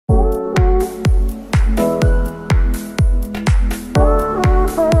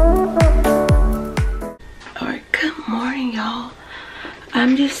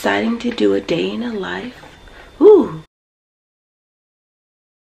deciding to do a day in a life. Ooh.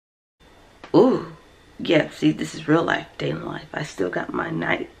 Ooh. Yeah, see, this is real life, day in life. I still got my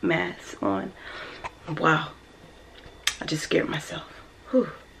night mask on. Wow. I just scared myself.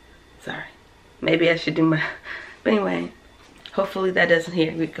 Whew. Sorry. Maybe I should do my... But anyway, hopefully that doesn't...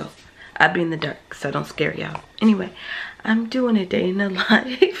 Here we go. I'll be in the dark, so don't scare y'all. Anyway, I'm doing a day in the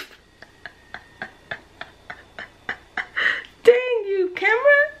life. Dang you, camera.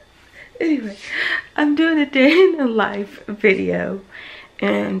 Anyway, I'm doing a day in the life video.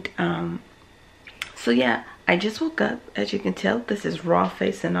 And, so yeah, I just woke up. As you can tell, this is raw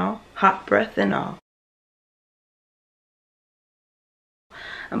face and all. Hot breath and all.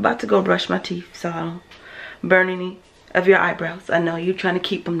 I'm about to go brush my teeth so I don't burn any of your eyebrows. I know you're trying to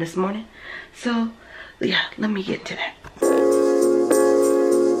keep them this morning. So, yeah, let me get to that.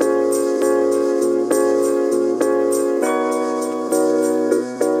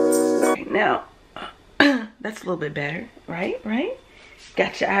 Right, now, that's a little bit better, right?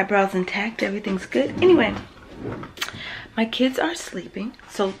 Got your eyebrows intact, everything's good. Anyway, my kids are sleeping,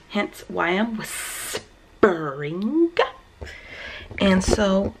 so hence why I'm whispering. And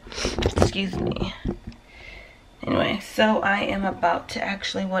so, excuse me. Anyway, so I am about to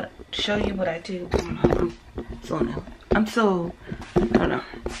actually show you what I do. I don't know. I don't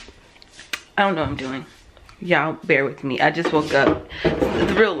know what I'm doing. Y'all bear with me. I just woke up.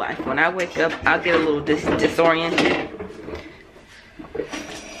 The real life. When I wake up, I'll get a little disoriented.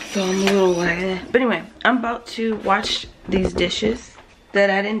 So I'm a little like, but anyway, I'm about to wash these dishes that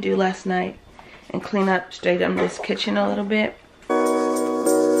I didn't do last night and clean up straight up this kitchen a little bit.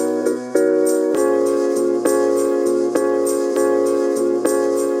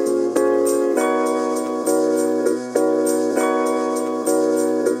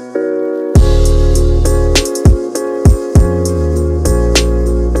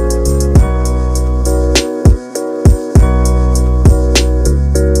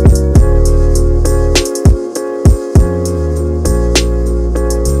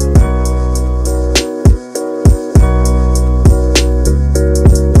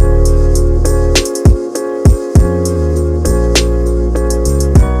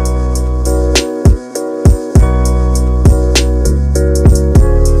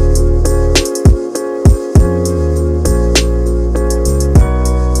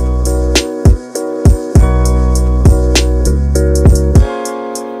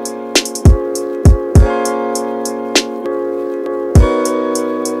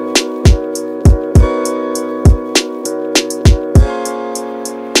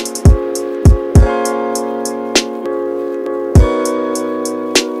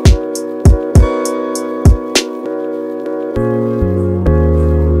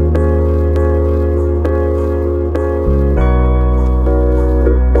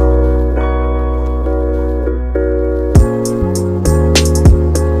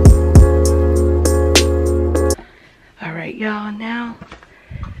 Y'all, now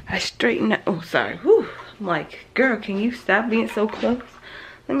I straighten up. Oh, sorry. Whew. I'm like, girl, can you stop being so close?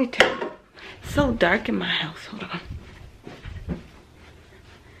 Let me turn. It's so dark in my house. Hold on.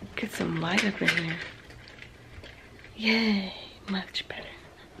 Get some light up in here. Yay, much better.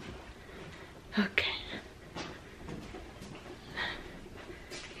 Okay.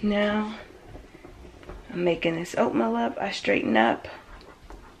 Now I'm making this oatmeal up. I straighten up.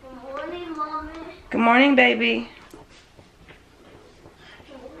 Good morning, Mommy. Good morning, baby.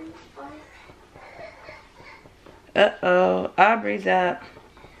 Uh-oh, Aubrey's up.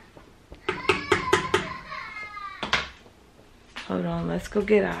 Hold on, let's go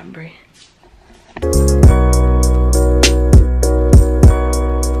get Aubrey.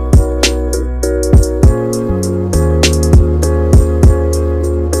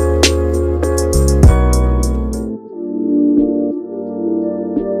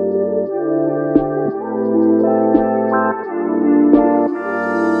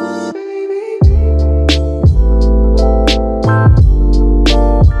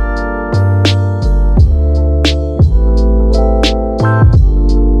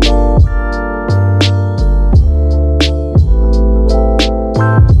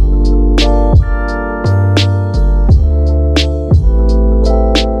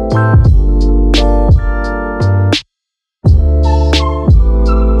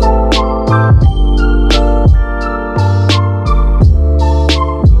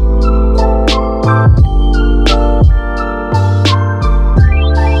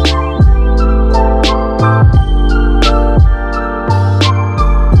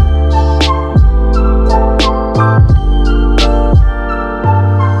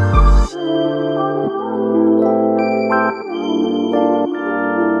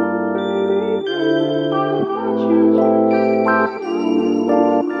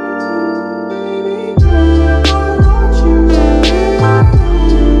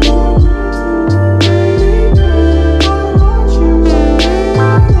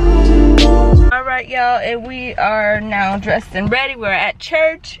 dressed and ready. We're at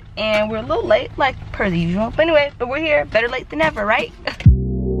church and we're a little late, like per the usual. But anyway, we're here. Better late than never, right?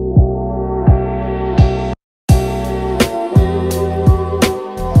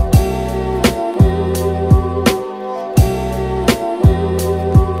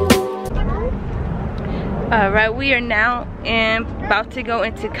 Alright, we are now about to go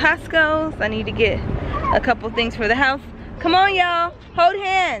into Costco's. I need to get a couple things for the house. Come on, y'all. Hold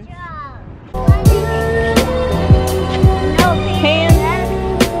hands. Hands.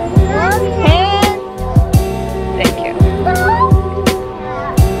 Hands. Thank you.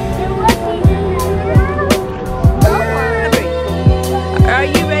 Are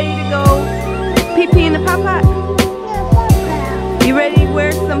you ready to go pee-pee in the pot pot? You ready to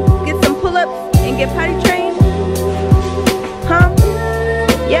get some pull-ups and get potty trained? Huh?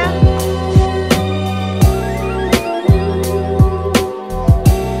 Yeah?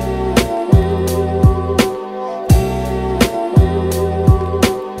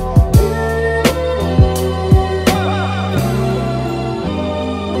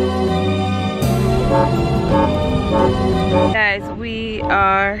 Guys, we're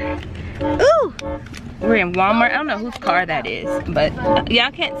in Walmart. I don't know whose car that is, but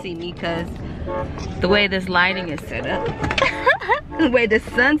y'all can't see me because the way this lighting is set up, the way the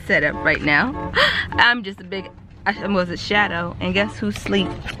sun's set up right now, I'm just a shadow. And guess who's asleep?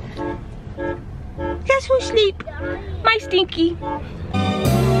 Guess who's asleep? My Stinky.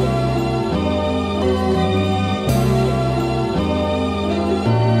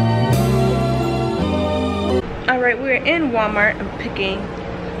 Alright, we're in Walmart. I'm picking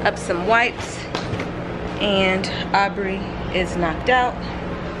up some wipes, and Aubrey is knocked out.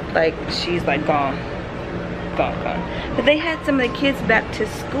 Like, she's like gone. But they had some of the kids back to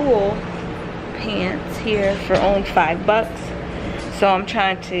school pants here for only $5. So I'm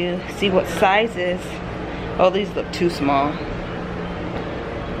trying to see what sizes. Oh, these look too small.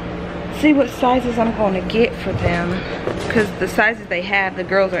 See what sizes I'm going to get for them, because the sizes they have, the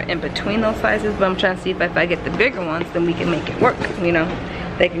girls are in between those sizes. But I'm trying to see if I get the bigger ones, then we can make it work, you know.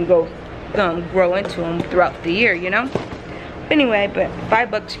 They can grow into them throughout the year, you know. Anyway, but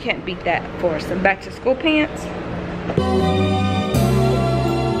 $5, you can't beat that for some back to school pants.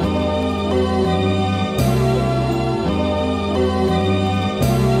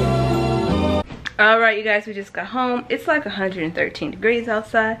 Alright, you guys, we just got home. It's like 113 degrees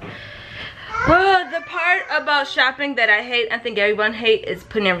outside. Well, the part about shopping that I hate, I think everyone hates, is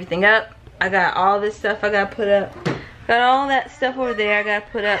putting everything up. I got all this stuff I gotta put up. Got all that stuff over there I gotta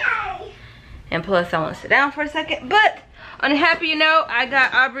put up. And plus I want to sit down for a second. But on a happier note, I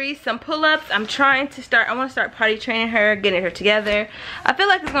got Aubrey some pull-ups. I want to start potty training her, getting her together. I feel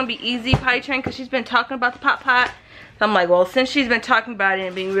like it's gonna be easy potty training because she's been talking about the pot pot. So I'm like, well, since she's been talking about it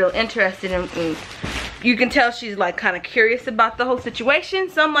and being real interested in, you can tell she's like kind of curious about the whole situation.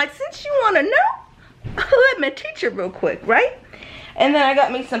 So I'm like, since you want to know, let me teach her real quick, right? And then I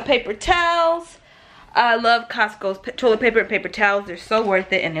got me some paper towels. I love Costco's toilet paper and paper towels. They're so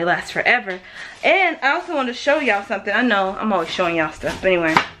worth it and they last forever. And I also want to show y'all something. I know I'm always showing y'all stuff, but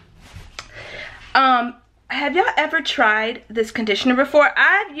anyway. Have y'all ever tried this conditioner before?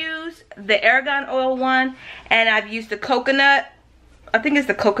 I've used the argan oil one, and I've used the coconut, I think it's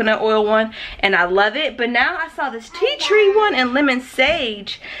the coconut oil one, and I love it. But now I saw this tea tree one and lemon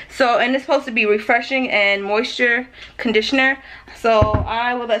sage. So, and it's supposed to be refreshing and moisture conditioner. So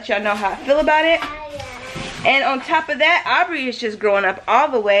I will let y'all know how I feel about it. And on top of that, Aubrey is just growing up all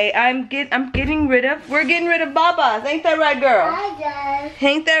the way. we're getting rid of Babas. Ain't that right, girl?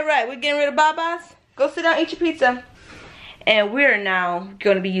 Ain't that right? We're getting rid of Babas? Go sit down, eat your pizza. And we're now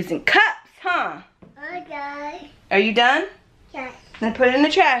going to be using cups, huh? Okay. Are you done? Yes. Then put it in the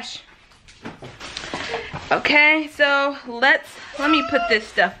trash. Okay, so let me put this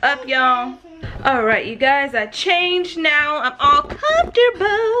stuff up, y'all. Alright, you guys, I changed now. I'm all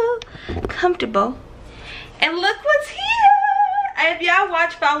comfortable. And look what's here. If y'all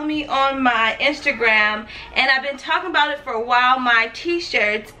follow me on my Instagram, and I've been talking about it for a while, my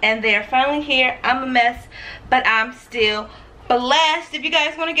t-shirts, and they're finally here. I'm a mess, but I'm still blessed. If you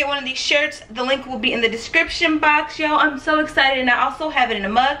guys want to get one of these shirts, the link will be in the description box, yo. I'm so excited, and I also have it in a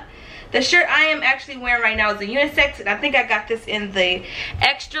mug. The shirt I am actually wearing right now is a unisex, and I think I got this in the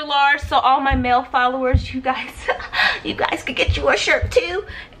extra large. So all my male followers, you guys could get you a shirt too.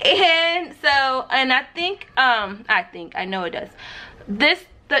 And so, and I know it does. The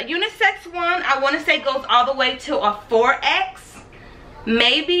unisex one, I want to say goes all the way to a 4X,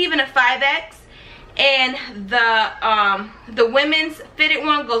 maybe even a 5X. And the women's fitted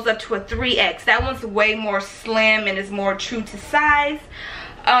one goes up to a 3X. That one's way more slim and is more true to size.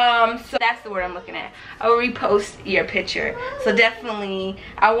 So that's the word I'm looking at. I will repost your picture. So definitely,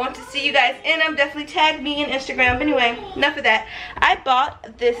 I want to see you guys in them. Definitely tag me on Instagram. But anyway, enough of that. I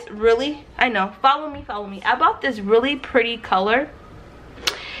bought this really, I know, follow me. I bought this really pretty color.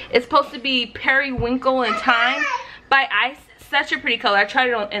 It's supposed to be Periwinkle and Time by Ice. Such a pretty color. I tried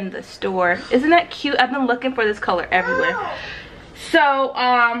it on in the store. Isn't that cute? I've been looking for this color everywhere. So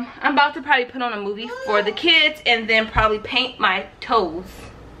I'm about to probably put on a movie for the kids and then probably paint my toes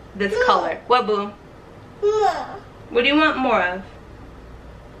this color. What, boo? What do you want more of?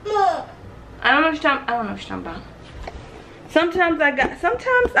 I don't know what you're talking about. Sometimes I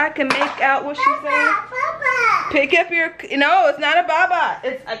can make out what she's saying. Pick up your, no, it's not a baba.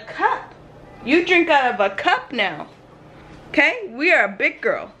 It's a cup. You drink out of a cup now. Okay? We are a big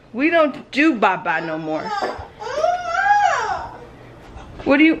girl. We don't do baba no more.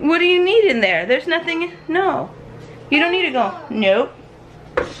 What do you need in there? There's nothing. No. You don't need to go. Nope.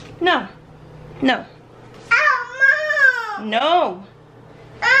 No. No. No.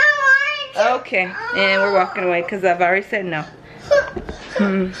 Okay. And we're walking away because I've already said no.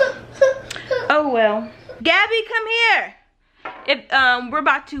 Oh well. Gabby, come here. If we're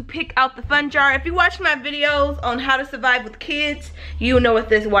about to pick out the fun jar. If you watch my videos on how to survive with kids, you know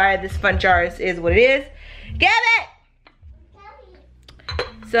what why this fun jar is what it is. Gabby!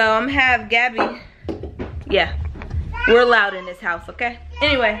 So I'm gonna have Gabby. Yeah, we're loud in this house, okay?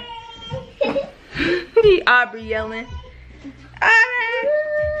 Anyway, Aubrey yelling.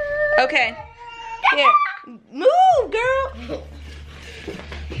 Okay, here, move, girl.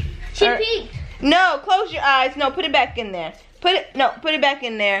 She peeked. No, close your eyes. No, put it back in there. Put it back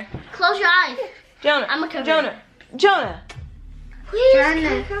in there. Close your eyes. Jonah, I'm gonna cover Jonah. Please.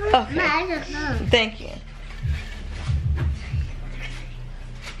 Okay. Thank you.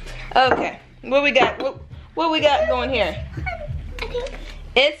 Okay, what we got? What we got going here?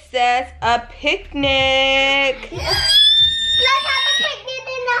 It says a picnic. Let's have a picnic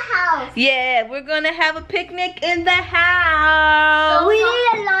in the house. Yeah, we're gonna have a picnic in the house. So we need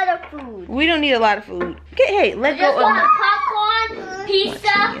a lot of food. We don't need a lot of food. Okay, hey, let go of my popcorn, pizza,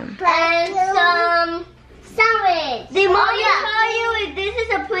 and some sandwich. The mom tell you if this is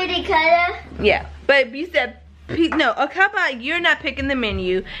a pretty color. Yeah, but you said no. Okay, how about you're not picking the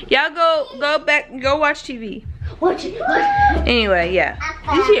menu? Y'all go back, go watch TV. Watch it. Anyway, yeah.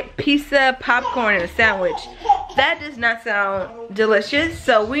 You see pizza, popcorn, and a sandwich. That does not sound delicious,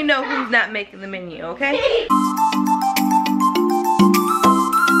 so we know who's not making the menu, okay?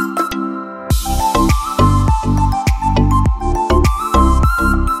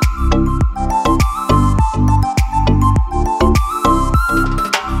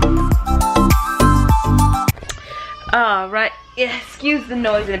 Alright, yeah, excuse the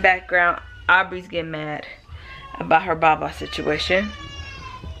noise in the background. Aubrey's getting mad about her baba situation.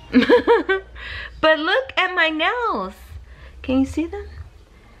 But look at my nails. Can you see them?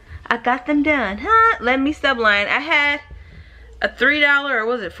 I got them done, huh? Let me stop lying. I had a $3 or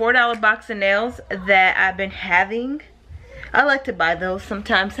was it $4 box of nails that I've been having. I like to buy those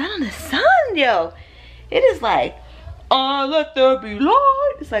sometimes out in the sun, yo. It is like, oh, let there be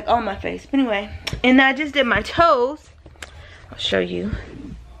light. It's like on my face. But anyway, and I just did my toes. I'll show you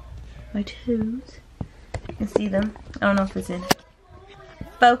my toes. You can see them. I don't know if it's in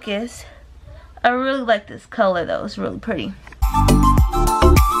focus. I really like this color though. It's really pretty.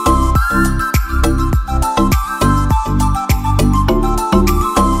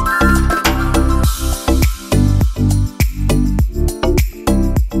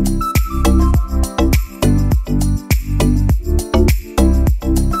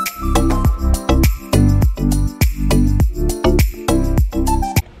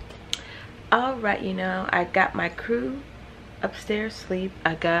 Alright, you know, I got my crew upstairs asleep.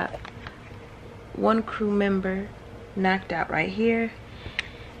 I got one crew member knocked out right here,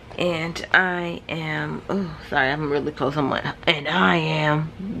 and I am, oh sorry, I'm really close. I'm like, and I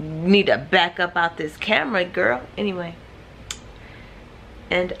am need to back up out this camera, girl. Anyway,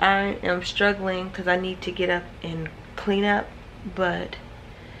 and I am struggling because I need to get up and clean up, but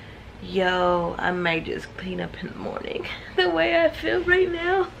yo, I might just clean up in the morning. The way I feel right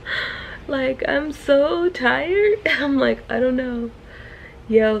now, like I'm so tired. I'm like, I don't know.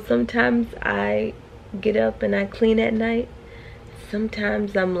 Yo, sometimes I get up and I clean at night.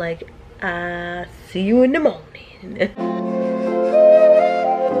 Sometimes I'm like, I see you in the morning.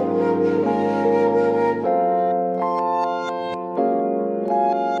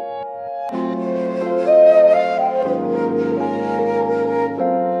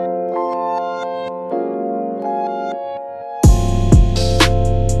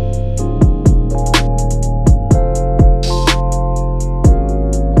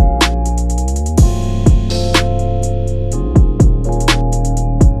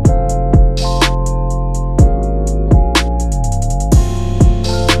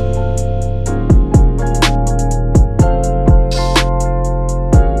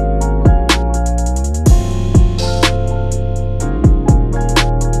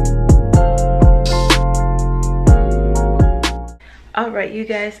 right, you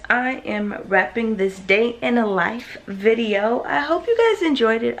guys, I am wrapping this day in a life video. I hope you guys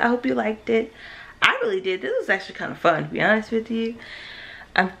enjoyed it. I hope you liked it. I really did. This was actually kind of fun, to be honest with you.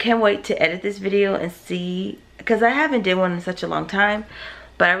 I can't wait to edit this video and see, because I haven't did one in such a long time,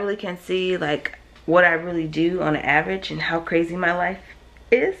 but I really can see like what I really do on an average and how crazy my life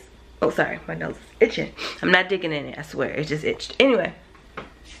is. Oh, sorry, my nose is itching. I'm not digging in it, I swear, it just itched. Anyway,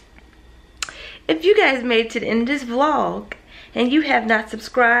 if you guys made it to the end of this vlog and you have not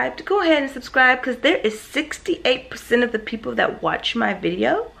subscribed, go ahead and subscribe, because there is 68% of the people that watch my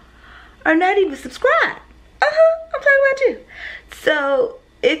video are not even subscribed. I'm talking about you. So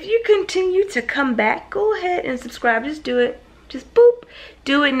if you continue to come back, go ahead and subscribe. Just do it. Just boop.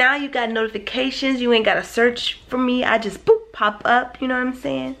 Do it now. You got notifications. You ain't got to search for me. I just boop, pop up. You know what I'm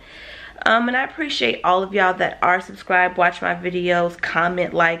saying? And I appreciate all of y'all that are subscribed, watch my videos,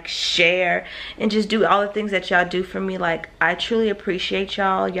 comment, like, share, and just do all the things that y'all do for me. Like, I truly appreciate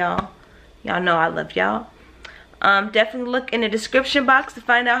y'all. Y'all know I love y'all. Definitely look in the description box to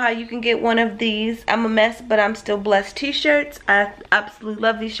find out how you can get one of these I'm a mess but I'm still blessed t-shirts. I absolutely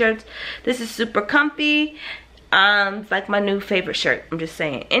love these shirts. This is super comfy. It's like my new favorite shirt, I'm just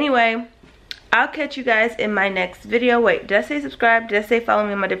saying. Anyway, I'll catch you guys in my next video. Wait, did I say subscribe? Did I say follow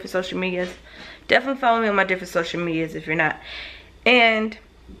me on my different social medias? Definitely follow me on my different social medias if you're not. And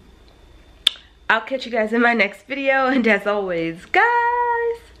I'll catch you guys in my next video. And as always,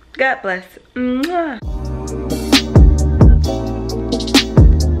 guys, God bless. Mwah.